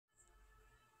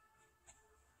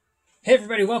Hey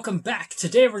everybody, welcome back.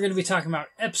 Today we're going to be talking about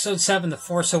Episode 7, The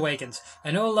Force Awakens.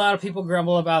 I know a lot of people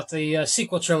grumble about the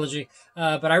sequel trilogy,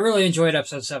 but I really enjoyed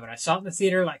Episode 7. I saw it in the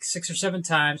theater like 6 or 7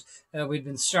 times. We've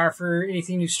been star for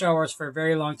anything new Star Wars for a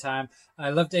very long time.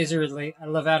 I love Daisy Ridley. I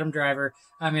love Adam Driver.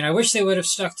 I mean, I wish they would have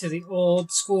stuck to the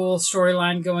old school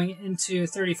storyline going into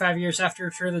 35 years after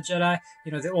Return of the Jedi.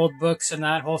 You know, the old books and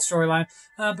that whole storyline.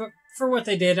 But for what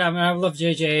they did, I mean, I love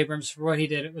J.J. Abrams for what he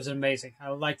did. It was amazing. I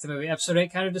liked the movie. Episode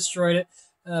 8 kind of destroyed it,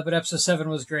 but Episode 7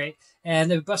 was great. And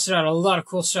they busted out a lot of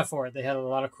cool stuff for it. They had a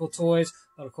lot of cool toys,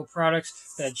 a lot of cool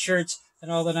products. They had shirts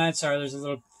and all the nine. Sorry, there's a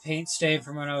little paint stain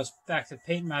from when I was back to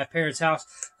painting my parents' house.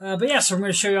 But yeah, so I'm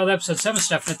going to show you all the Episode 7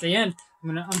 stuff. And at the end,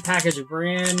 I'm going to unpackage a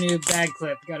brand new bag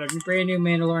clip. Got a brand new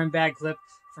Mandalorian bag clip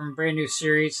from a brand new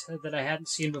series that I hadn't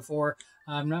seen before.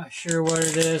 I'm not sure what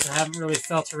it is. I haven't really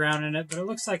felt around in it, but it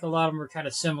looks like a lot of them are kind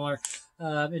of similar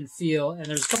in feel. And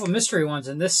there's a couple mystery ones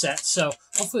in this set, so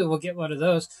hopefully we'll get one of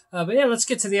those. But yeah, let's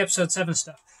get to the Episode 7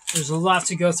 stuff. There's a lot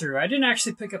to go through. I didn't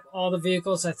actually pick up all the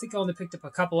vehicles. I think I only picked up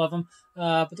a couple of them.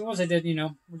 But the ones I did,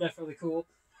 were definitely cool.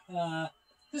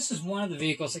 This is one of the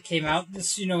vehicles that came out.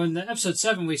 This, in the Episode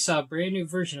 7, we saw a brand new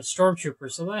version of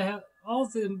Stormtroopers. So they have, all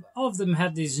of them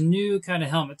had these new kind of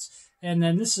helmets. And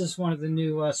then this is one of the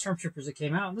new Stormtroopers that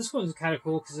came out. And this one was kind of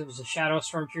cool because it was a shadow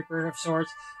Stormtrooper of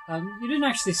sorts. You didn't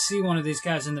actually see one of these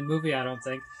guys in the movie, I don't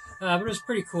think. But it was a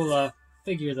pretty cool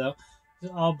figure, though. He's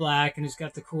all black, and he's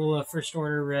got the cool First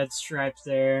Order red stripes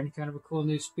there. And kind of a cool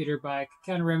new speeder bike.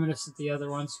 Kind of reminiscent of the other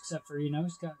ones, except for,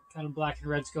 he's got kind of black and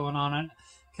reds going on it.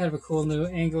 Kind of a cool new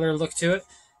angular look to it.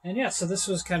 And yeah, so this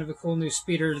was kind of a cool new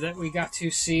speeder that we got to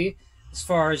see as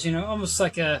far as, almost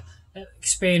like a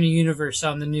expanding universe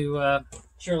on the new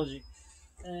trilogy.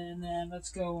 And then let's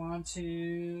go on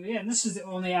to, and this is the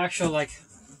only actual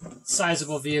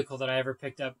sizable vehicle that I ever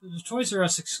picked up. It was a Toys R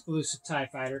Us exclusive TIE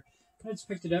Fighter. I just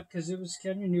picked it up because it was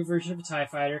kind of a new version of a TIE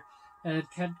Fighter. And it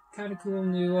had kind of cool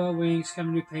new wings, kind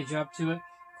of new paint job to it,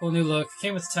 cool new look.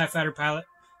 Came with the TIE Fighter pilot.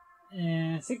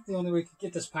 And I think the only way you could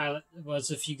get this pilot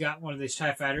was if you got one of these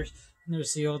TIE Fighters. And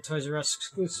there's the old Toys R Us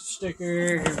exclusive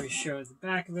sticker. Here we show the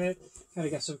back of it. Kind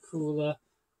of got some cool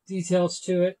details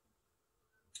to it.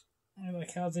 I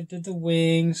like how they did the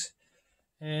wings.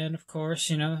 And of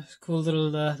course, cool little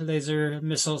laser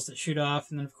missiles that shoot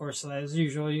off. And then of course, as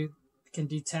usual, you can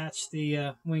detach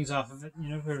the wings off of it,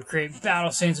 to create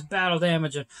battle scenes, battle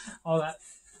damage, and all that.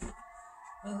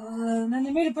 And then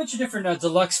they made a bunch of different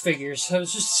deluxe figures. So it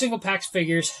was just single packs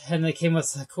figures, and they came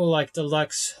with a cool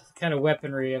deluxe kind of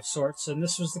weaponry of sorts. And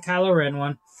this was the Kylo Ren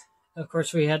one. Of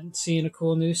course, we hadn't seen a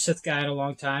cool new Sith guy in a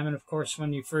long time. And of course,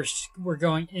 when you first were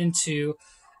going into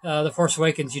The Force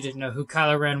Awakens, you didn't know who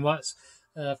Kylo Ren was.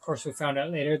 Of course, we found out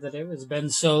later that it was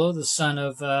Ben Solo, the son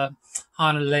of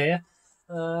Han and Leia.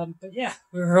 But yeah,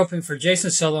 we were hoping for Jason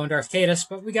Solo and Darth Caedus,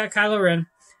 but we got Kylo Ren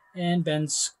and Ben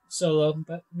Solo.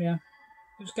 But yeah,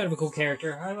 he was kind of a cool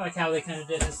character. I like how they kind of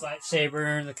did his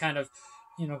lightsaber and the kind of,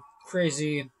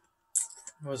 crazy,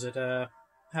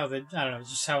 how they, I don't know,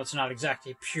 just how it's not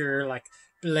exactly pure,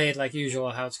 blade like usual,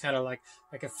 how it's kind of like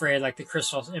a frayed, like the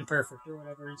crystal's imperfect or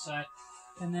whatever inside.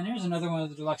 And then here's another one of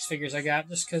the deluxe figures I got,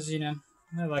 just because,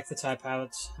 I like the TIE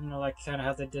pilots, and I like kind of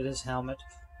how they did his helmet.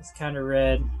 It's kind of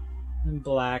red and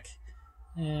black,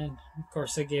 and of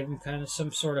course they gave him kind of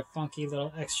some sort of funky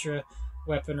little extra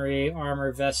weaponry,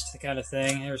 armor, vest, the kind of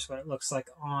thing. Here's what it looks like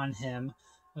on him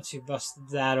once you bust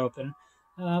that open.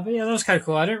 But yeah, that was kind of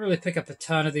cool. I didn't really pick up a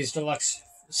ton of these deluxe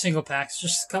single packs,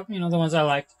 just a couple, the ones I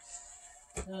liked.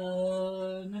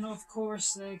 And then of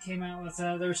course they came out with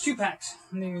there was 2 packs.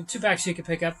 Two packs you could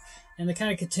pick up, and they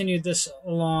kind of continued this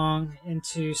along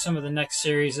into some of the next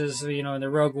series, in the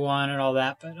Rogue One and all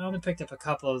that. But I only picked up a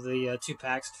couple of the 2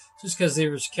 packs just because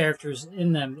there was characters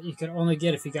in them that you could only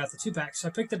get if you got the 2 packs. So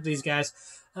I picked up these guys.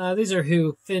 These are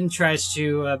who Finn tries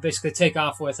to basically take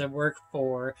off with and work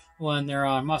for when they're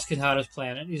on Mos Kanata's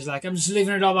planet. He's like, I'm just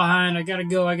leaving it all behind. I gotta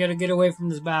go. I gotta get away from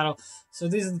this battle. So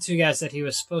these are the 2 guys that he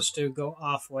was supposed to go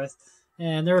off with.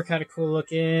 And they were kind of cool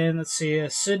looking. Let's see,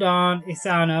 Sidon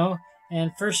Ithano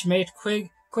and First Mate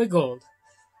Quigold.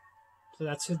 So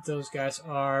that's who those guys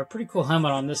are. Pretty cool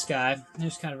helmet on this guy.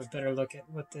 Here's kind of a better look at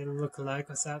what they look like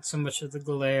without so much of the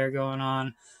glare going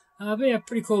on. But yeah,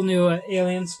 pretty cool new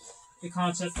aliens. The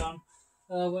concept on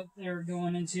what they're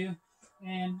going into.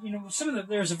 And,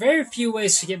 there's a very few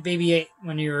ways to get BB-8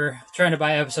 when you were trying to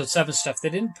buy Episode 7 stuff.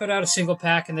 They didn't put out a single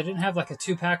pack, and they didn't have a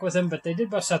 2-pack with them, but they did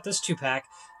bust out this 2-pack,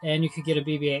 and you could get a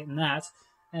BB-8 in that.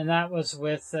 And that was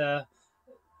with the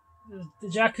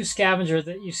Jakku scavenger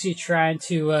that you see trying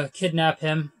to kidnap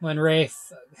him when Rey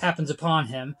happens upon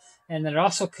him. And then it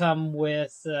also come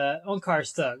with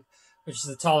Onkar's Thug, which is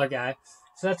the taller guy.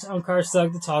 So that's Unkar's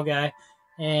Thug, the tall guy,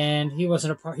 and he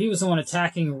wasn't a part. He was the one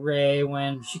attacking Rey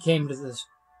when she came to this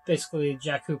basically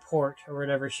Jakku port or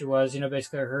whatever she was.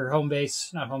 Basically her home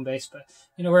base, not home base, but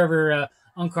wherever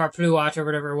Unkar Pluot or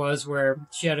whatever it was, where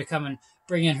she had to come and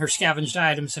bring in her scavenged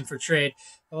items and for trade.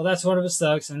 Well, that's one of his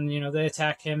thugs, and they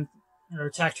attacked him or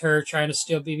attacked her trying to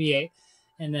steal BB-8.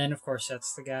 And then, of course,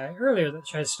 that's the guy earlier that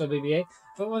tried to steal BB-8.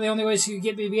 But one of the only ways you could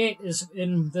get BB-8 is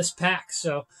in this pack.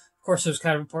 So, of course, it was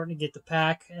kind of important to get the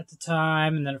pack at the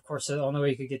time. And then, of course, the only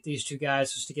way you could get these two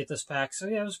guys was to get this pack. So,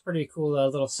 yeah, it was a pretty cool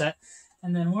little set.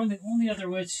 And then one of the only other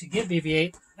ways to get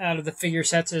BB-8 out of the figure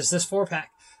sets is this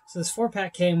 4-pack. So this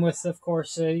 4-pack came with, of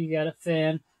course, you got a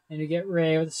Finn, and you get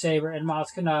Rey with a saber, and Maz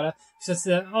Kanata.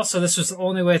 So also, this was the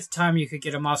only way at the time you could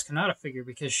get a Maz Kanata figure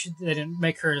because they didn't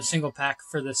make her in a single pack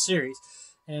for this series.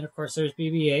 And, of course, there's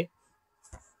BB-8.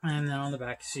 And then on the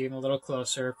back, you see him a little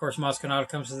closer. Of course, Maz Kanata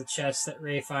comes to the chest that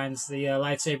Rey finds the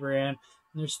lightsaber in. And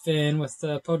there's Finn with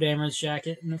the Poe Dameron's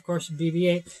jacket. And, of course,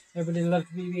 BB-8. Everybody loved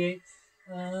BB-8.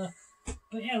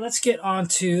 But, yeah, let's get on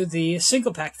to the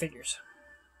single-pack figures.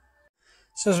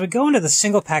 So as we go into the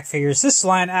single-pack figures, this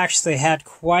line actually had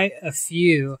quite a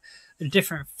few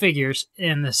different figures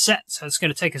in the set, so it's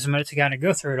going to take us a minute to kind of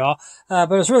go through it all.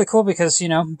 But it was really cool because,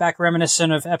 back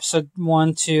reminiscent of episode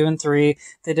 1, 2, and 3,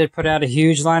 they did put out a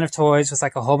huge line of toys with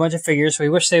like a whole bunch of figures. We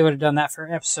wish they would have done that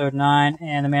for episode 9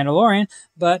 and The Mandalorian,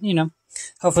 but,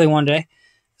 hopefully one day.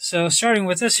 So starting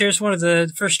with this, here's one of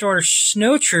the First Order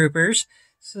Snow Troopers.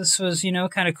 So this was,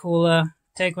 kind of cool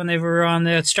take when they were on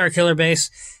the Starkiller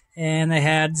base, and they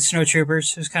had the Snow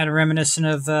Troopers. It was kind of reminiscent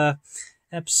of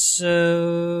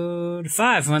episode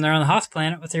 5 when they're on the Hoth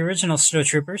planet with the original Snow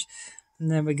Troopers. And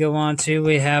then we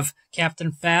have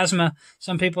Captain Phasma.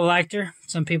 Some people liked her,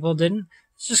 some people didn't.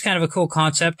 It's just kind of a cool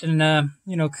concept, and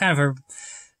kind of a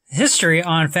history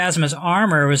on Phasma's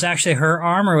armor was actually her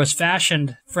armor was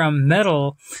fashioned from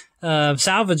metal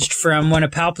salvaged from one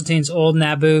of Palpatine's old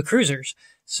Naboo cruisers.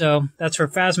 So that's where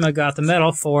Phasma got the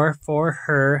metal for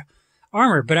her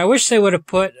armor. But I wish they would have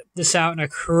put this out in a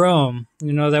chrome.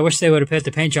 I wish they would have put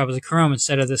the paint job as a chrome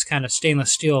instead of this kind of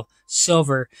stainless steel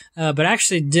silver. But I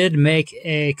actually did make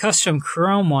a custom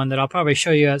chrome one that I'll probably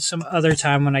show you at some other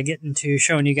time when I get into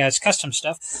showing you guys custom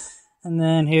stuff. And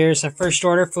then here's a First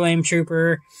Order Flame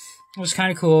Trooper. It was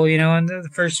kind of cool, and the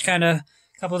first kind of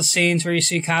couple of scenes where you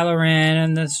see Kylo Ren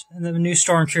and the new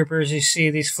Stormtroopers, you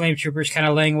see these Flame Troopers kind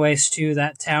of laying waste to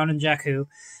that town in Jakku.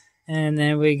 And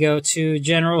then we go to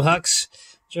General Hux.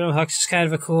 General Hux is kind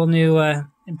of a cool new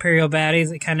Imperial baddie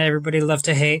that kind of everybody loved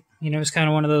to hate. He's kind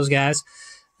of one of those guys.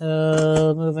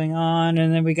 Moving on,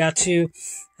 and then we got to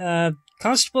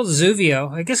Constable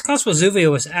Zuvio. I guess Constable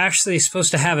Zuvio was actually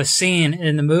supposed to have a scene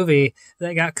in the movie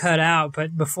that got cut out,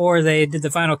 but before they did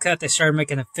the final cut, they started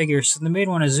making the figures, so they made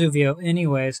one of Zuvio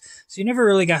anyways. So you never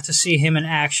really got to see him in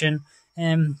action.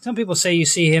 And some people say you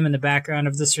see him in the background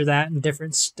of this or that and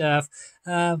different stuff.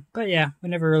 But yeah, we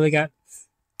never really got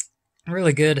a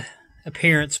really good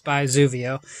appearance by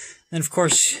Zuvio. Then, of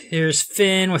course, here's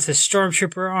Finn with his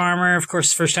Stormtrooper armor. Of course,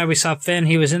 the first time we saw Finn,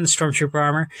 he was in the Stormtrooper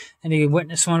armor, and he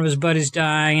witnessed one of his buddies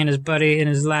dying, and his buddy, in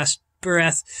his last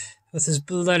breath, with his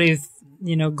bloody,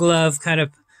 glove, kind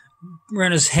of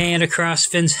run his hand across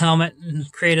Finn's helmet and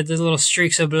created the little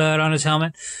streaks of blood on his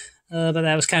helmet. But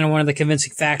that was kind of one of the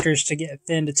convincing factors to get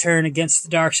Finn to turn against the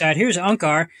dark side. Here's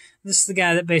Unkar. This is the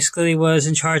guy that basically was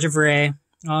in charge of Rey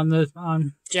on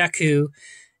Jakku.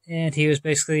 And he was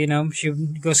basically, she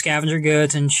would go scavenge her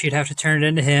goods and she'd have to turn it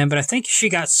into him. But I think she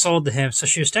got sold to him, so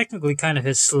she was technically kind of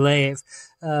his slave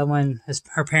when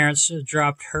her parents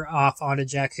dropped her off onto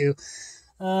Jakku.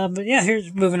 But yeah,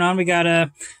 here's moving on. We got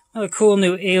another cool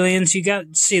new aliens. You got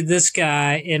to see this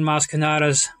guy in Maz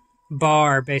Kanata's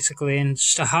bar, basically, and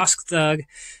just a Hosk thug.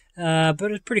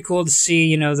 But it's pretty cool to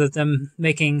see, that them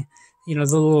making, the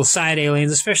little side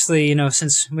aliens, especially,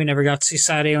 since we never got to see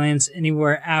side aliens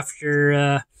anywhere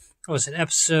after, what was it,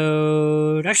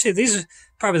 episode... Actually, these are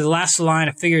probably the last line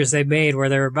of figures they made where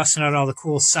they were busting out all the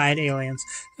cool side aliens.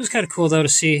 It was kind of cool, though, to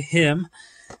see him.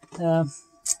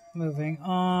 Moving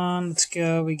on, let's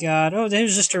go. We got... Oh,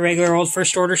 there's just a regular old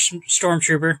First Order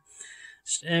Stormtrooper.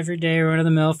 Just everyday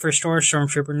run-of-the-mill First Order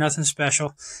Stormtrooper. Nothing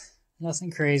special.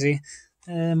 Nothing crazy.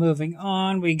 Moving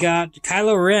on, we got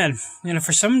Kylo Ren.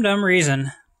 For some dumb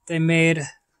reason, they made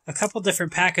a couple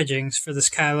different packagings for this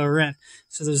Kylo Ren.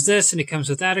 So there's this, and it comes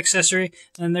with that accessory.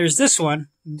 And there's this one,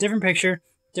 different picture,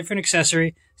 different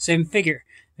accessory, same figure.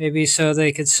 Maybe so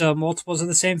they could sell multiples of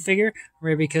the same figure, or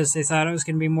maybe because they thought it was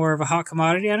going to be more of a hot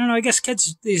commodity. I don't know, I guess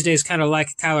kids these days kind of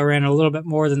like Kylo Ren a little bit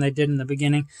more than they did in the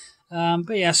beginning.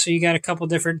 But yeah, so you got a couple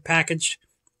different packaged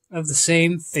of the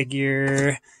same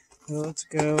figure. Let's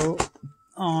go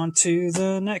on to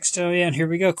the next. Oh yeah, and here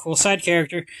we go. Cool side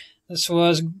character. This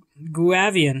was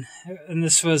Guavian, and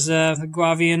this was the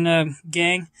Guavian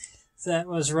gang that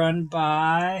was run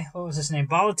by, what was his name?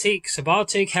 Balatik. So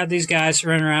Balatik had these guys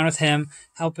running around with him,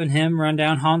 helping him run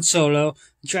down Han Solo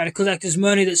and try to collect his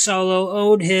money that Solo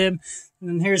owed him.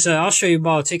 And here's I'll show you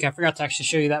Balatik. I forgot to actually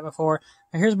show you that before.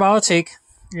 And here's Balatik.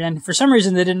 And for some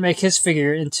reason, they didn't make his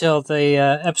figure until the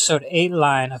episode 8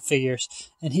 line of figures.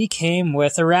 And he came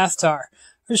with a Rathtar,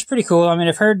 which is pretty cool. I mean,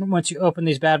 I've heard once you open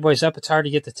these bad boys up, it's hard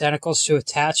to get the tentacles to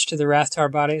attach to the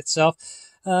Rathtar body itself.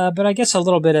 But I guess a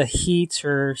little bit of heat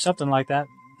or something like that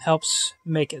helps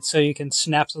make it so you can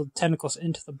snap the tentacles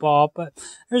into the ball. But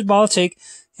there's Balatik,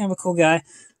 kind of a cool guy.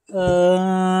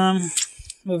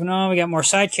 Moving on, we got more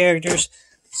side characters.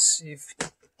 Let's see if we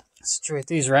can situate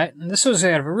these right. And this was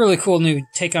a really cool new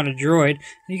take on a droid.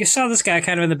 And you saw this guy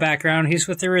kind of in the background. He's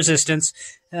with the Resistance.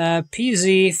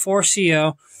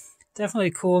 PZ4CO. Definitely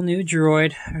a cool new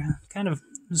droid. Kind of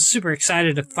super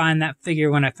excited to find that figure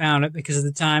when I found it, because at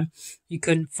the time you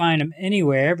couldn't find him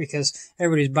anywhere because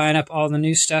everybody's buying up all the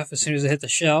new stuff as soon as it hit the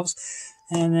shelves.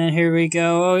 And then here we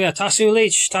go. Oh yeah, Tasu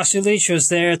Leech. Tasu Leech was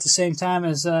there at the same time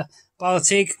as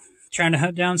Balatik, trying to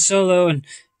hunt down Solo and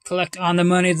collect on the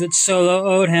money that Solo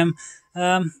owed him.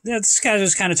 This guy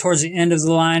was kind of towards the end of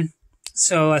the line,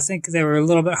 so I think they were a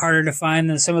little bit harder to find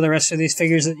than some of the rest of these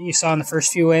figures that you saw in the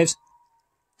first few waves.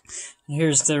 And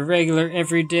here's the regular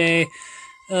everyday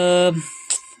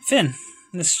Finn.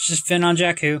 This is just Finn on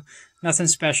Jakku. Nothing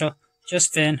special.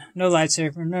 Just Finn. No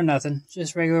lightsaber. No nothing.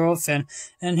 Just regular old Finn.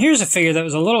 And here's a figure that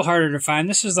was a little harder to find.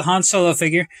 This is the Han Solo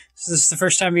figure. So this is the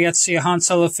first time we got to see a Han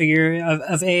Solo figure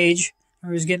of age.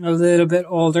 He was getting a little bit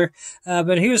older.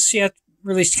 But he was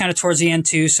released kind of towards the end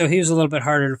too, so he was a little bit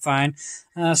harder to find.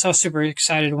 So I was super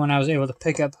excited when I was able to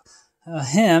pick up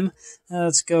him.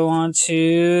 Let's go on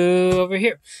to over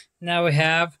here. Now we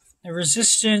have a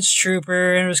Resistance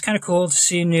trooper, and it was kind of cool to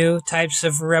see new types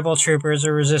of Rebel troopers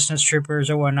or Resistance troopers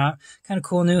or whatnot. Kind of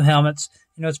cool new helmets.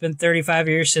 You know, it's been 35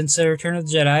 years since the Return of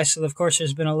the Jedi, so of course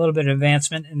there's been a little bit of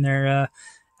advancement in their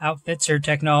outfits or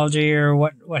technology or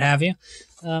what have you.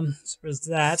 So there's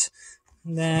that.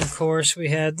 And then, of course, we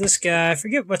had this guy. I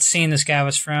forget what scene this guy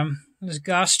was from. It was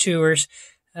Goss Tours.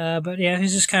 But yeah,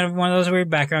 he's just kind of one of those weird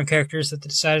background characters that they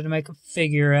decided to make a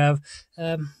figure of.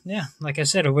 Yeah, like I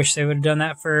said, I wish they would have done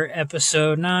that for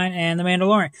Episode 9 and The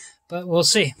Mandalorian. But we'll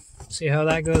see. See how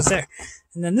that goes there.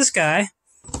 And then this guy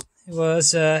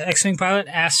was X-Wing pilot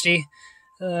Asti.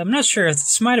 I'm not sure if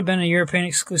this might have been a European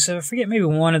exclusive. I forget, maybe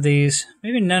one of these.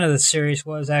 Maybe none of the series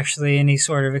was actually any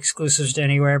sort of exclusives to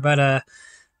anywhere. But I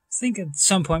think at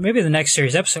some point, maybe the next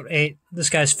series, Episode 8, this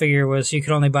guy's figure was you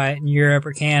could only buy it in Europe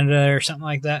or Canada or something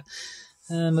like that.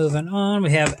 Moving on,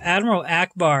 we have Admiral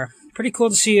Akbar. Pretty cool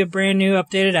to see a brand new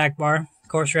updated Akbar. Of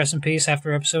course, rest in peace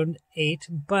after Episode 8.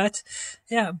 But,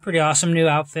 yeah, pretty awesome new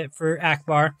outfit for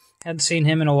Akbar. Hadn't seen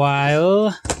him in a while.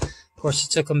 Of course,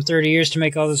 it took him 30 years to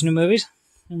make all those new movies.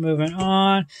 Moving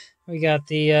on, we got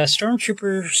the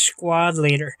Stormtrooper Squad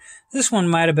Leader. This one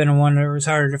might have been one that was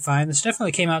harder to find. This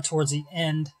definitely came out towards the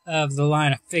end of the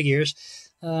line of figures.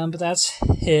 But that's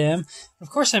him. Of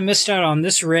course, I missed out on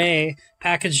this Rey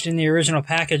packaged in the original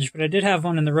package, but I did have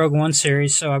one in the Rogue One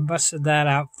series, so I busted that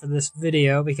out for this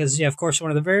video because, yeah, of course,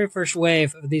 one of the very first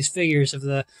wave of these figures, of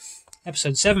the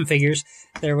Episode 7 figures,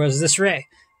 there was this Rey,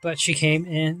 but she came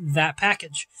in that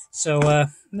package. So, I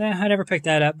never picked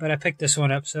that up, but I picked this one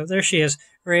up. So there she is,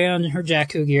 Rey on her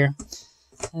Jakku gear.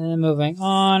 And moving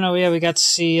on, oh yeah, we got to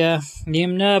see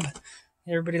Nien Nunb.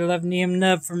 Everybody loved Nien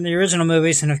Nunb from the original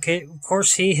movies, and of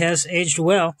course he has aged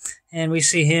well. And we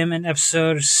see him in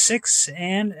Episode 6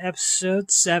 and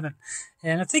Episode 7.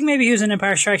 And I think maybe he was in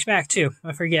Empire Strikes Back too.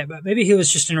 I forget, but maybe he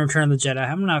was just in Return of the Jedi.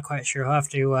 I'm not quite sure. I'll have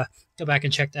to go back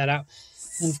and check that out.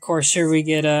 And of course, here we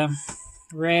get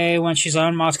Rey when she's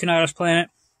on Maz Kanata's planet,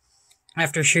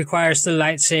 after she acquires the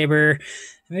lightsaber.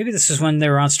 Maybe this is when they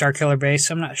were on Starkiller Base.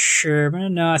 I'm not sure. But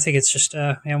no, I think it's just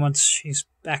once she's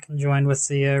back and joined with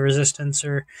the Resistance,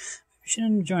 or she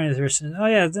didn't join the Resistance. Oh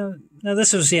yeah, no,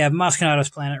 this was Maz Kanata's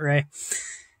planet, Rey.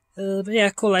 But yeah,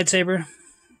 cool lightsaber.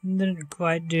 Didn't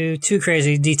quite do too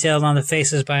crazy detailed on the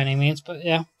faces by any means, but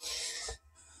yeah,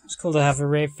 it's cool to have a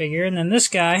Rey figure. And then this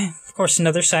guy, of course,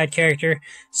 another side character,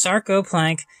 Sarko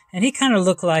Plank, and he kind of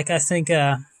looked like, I think,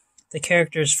 the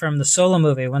characters from the Solo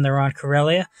movie when they were on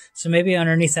Corellia. So maybe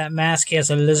underneath that mask he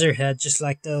has a lizard head, just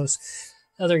like those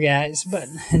other guys.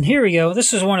 And here we go.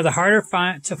 This is one of the harder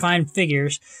to find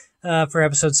figures for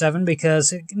Episode 7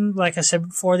 because, like I said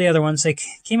before, the other ones, they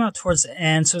came out towards the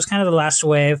end, so it was kind of the last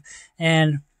wave.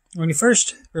 And when you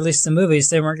first released the movies,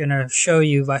 they weren't going to show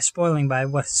you by spoiling by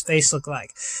what his face looked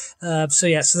like. So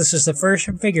this is the first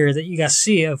figure that you got to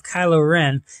see of Kylo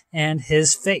Ren and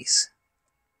his face.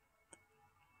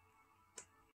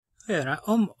 Yeah, and I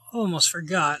almost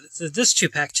forgot that this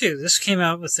 2-pack too. This came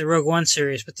out with the Rogue One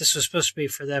series, but this was supposed to be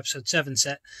for the Episode 7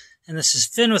 set. And this is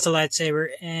Finn with a lightsaber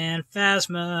and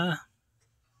Phasma.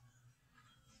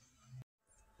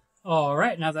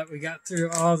 Alright, now that we got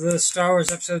through all the Star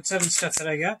Wars Episode 7 stuff that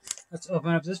I got, let's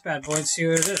open up this bad boy and see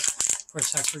what it is. Of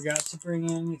course, I forgot to bring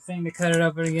in anything to cut it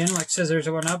open again, like scissors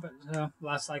or whatnot, but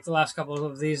like the last couple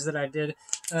of these that I did,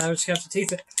 we just have to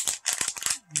teeth it.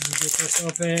 Get this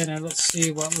open and let's see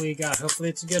what we got. Hopefully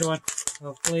it's a good one.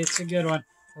 Oh,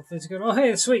 hey,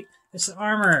 it's sweet. It's the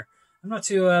armor. I'm not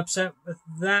too upset with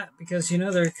that because,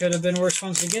 there could have been worse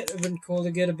ones to get. It would have been cool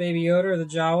to get a Baby Yoda or the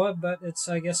Jawa, but it's,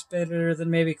 I guess, better than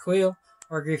maybe Queel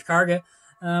or Grief Karga.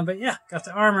 But yeah, got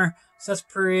the armor, so that's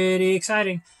pretty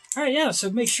exciting. Alright, yeah, so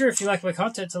make sure if you like my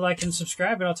content to like and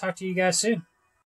subscribe, and I'll talk to you guys soon.